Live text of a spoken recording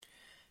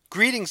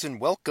Greetings and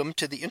welcome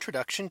to the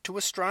introduction to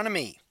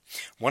astronomy.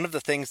 One of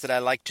the things that I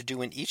like to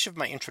do in each of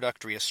my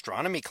introductory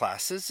astronomy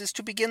classes is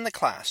to begin the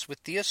class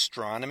with the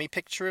astronomy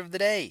picture of the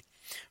day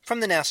from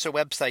the NASA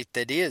website,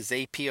 that is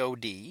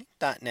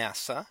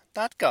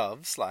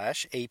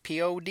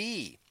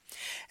apod.nasa.gov/apod.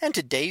 And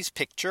today's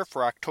picture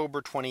for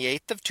October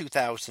 28th of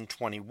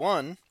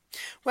 2021.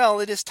 Well,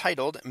 it is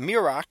titled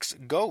Mirach's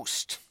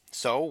Ghost.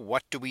 So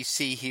what do we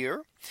see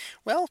here?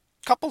 Well,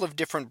 couple of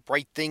different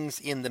bright things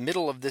in the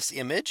middle of this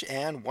image,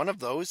 and one of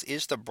those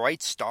is the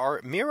bright star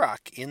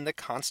Mirach in the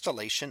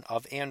constellation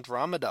of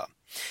Andromeda.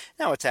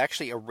 Now it's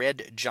actually a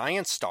red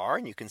giant star,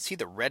 and you can see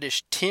the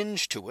reddish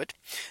tinge to it.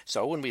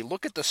 So when we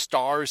look at the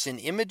stars in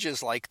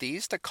images like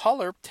these, the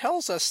color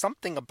tells us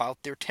something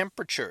about their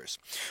temperatures.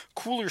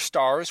 Cooler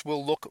stars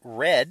will look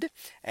red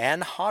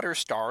and hotter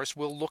stars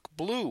will look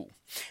blue.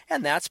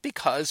 And that's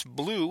because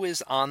blue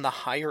is on the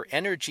higher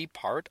energy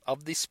part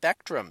of the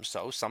spectrum.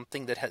 So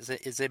something that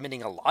is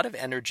emitting a lot of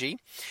energy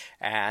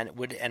and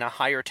a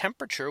higher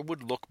temperature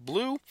would look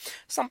blue.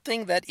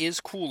 Something that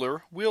is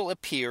cooler will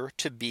appear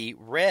to be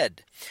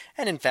red.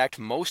 And in fact,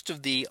 most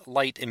of the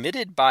light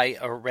emitted by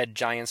red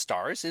giant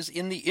stars is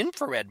in the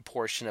infrared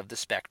portion of the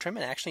spectrum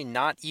and actually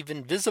not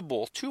even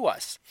visible to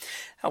us.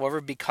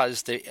 However,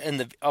 because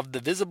of the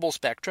visible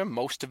spectrum,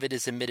 most of it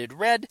is emitted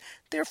red.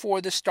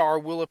 Therefore, the star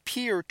will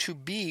appear to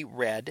be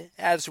red,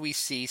 as we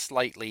see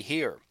slightly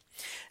here.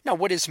 Now,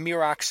 what is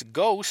Mirach's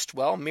ghost?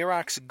 Well,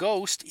 Mirach's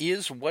ghost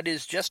is what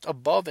is just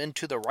above and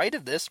to the right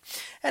of this,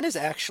 and is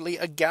actually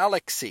a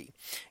galaxy.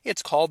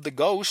 It's called the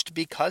ghost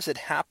because it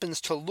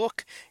happens to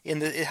be in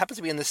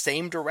the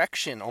same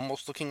direction,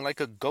 almost looking like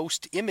a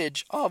ghost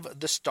image of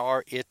the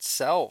star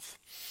itself.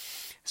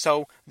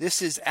 So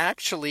this is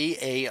actually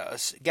a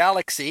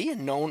galaxy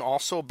known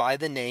also by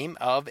the name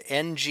of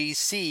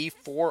NGC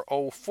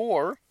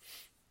 404.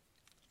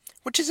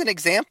 Which is an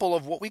example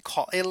of what we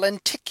call a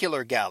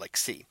lenticular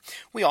galaxy.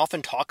 We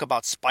often talk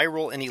about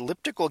spiral and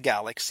elliptical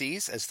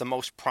galaxies as the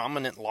most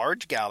prominent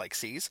large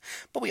galaxies,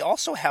 but we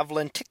also have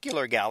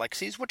lenticular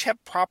galaxies which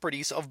have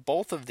properties of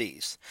both of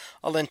these.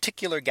 A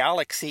lenticular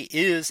galaxy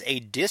is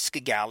a disk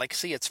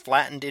galaxy. It's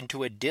flattened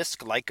into a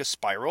disk like a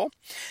spiral.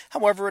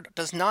 However, it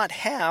does not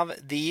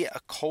have the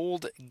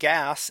cold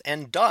gas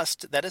and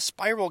dust that a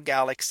spiral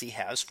galaxy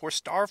has for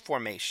star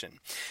formation.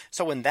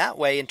 So in that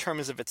way, in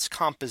terms of its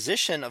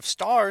composition of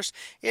stars,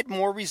 it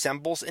more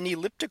resembles an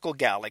elliptical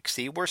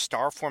galaxy where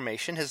star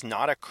formation has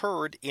not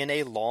occurred in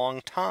a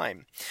long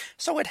time.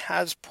 So it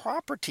has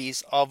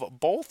properties of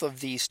both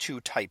of these two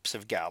types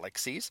of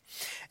galaxies.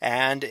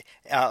 And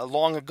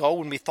long ago,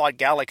 when we thought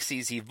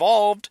galaxies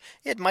evolved,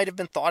 it might have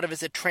been thought of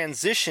as a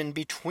transition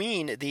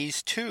between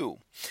these two.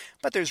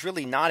 But there's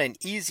really not an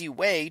easy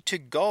way to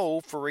go,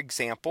 for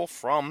example,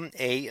 from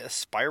a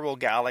spiral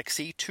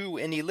galaxy to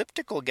an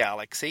elliptical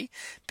galaxy,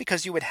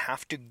 because you would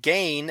have to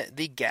gain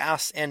the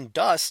gas and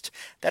dust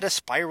that a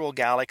spiral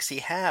galaxy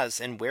has.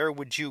 And where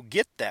would you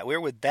get that? Where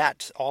would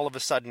that all of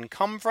a sudden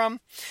come from?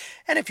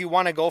 And if you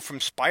want to go from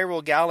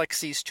spiral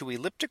galaxies to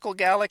elliptical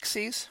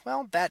galaxies,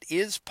 well, that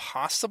is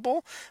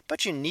possible,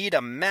 but you need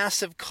a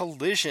massive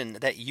collision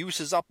that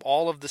uses up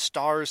all of the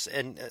stars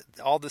and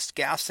all this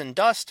gas and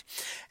dust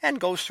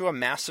and goes through a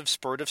massive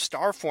spurt of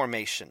star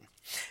formation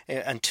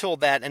until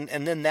that, and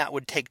then that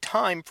would take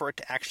time for it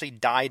to actually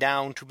die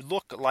down to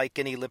look like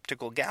an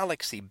elliptical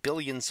galaxy,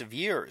 billions of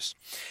years.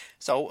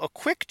 So a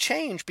quick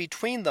change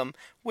between them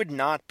would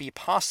not be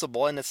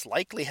possible, and it's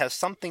likely has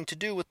something to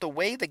do with the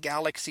way the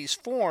galaxies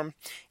form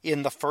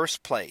in the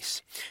first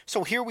place.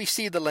 So here we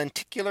see the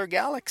lenticular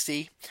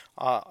galaxy,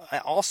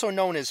 also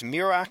known as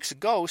Mirach's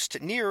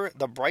ghost, near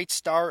the bright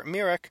star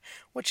Mirach,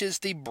 which is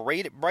the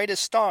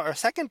brightest star, or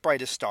second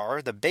brightest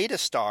star, the beta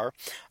star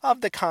of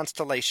the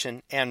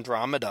constellation Andromeda.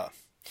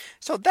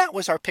 So that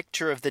was our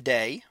picture of the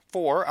day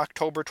for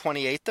October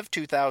 28th of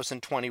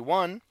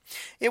 2021.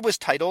 It was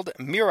titled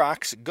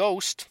Mirach's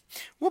Ghost.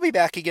 We'll be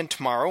back again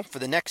tomorrow for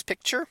the next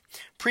picture,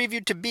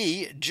 previewed to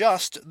be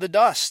just the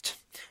dust.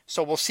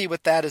 So we'll see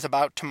what that is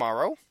about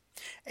tomorrow.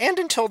 And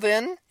until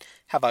then,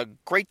 have a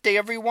great day,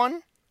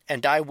 everyone,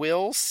 and I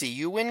will see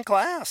you in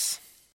class.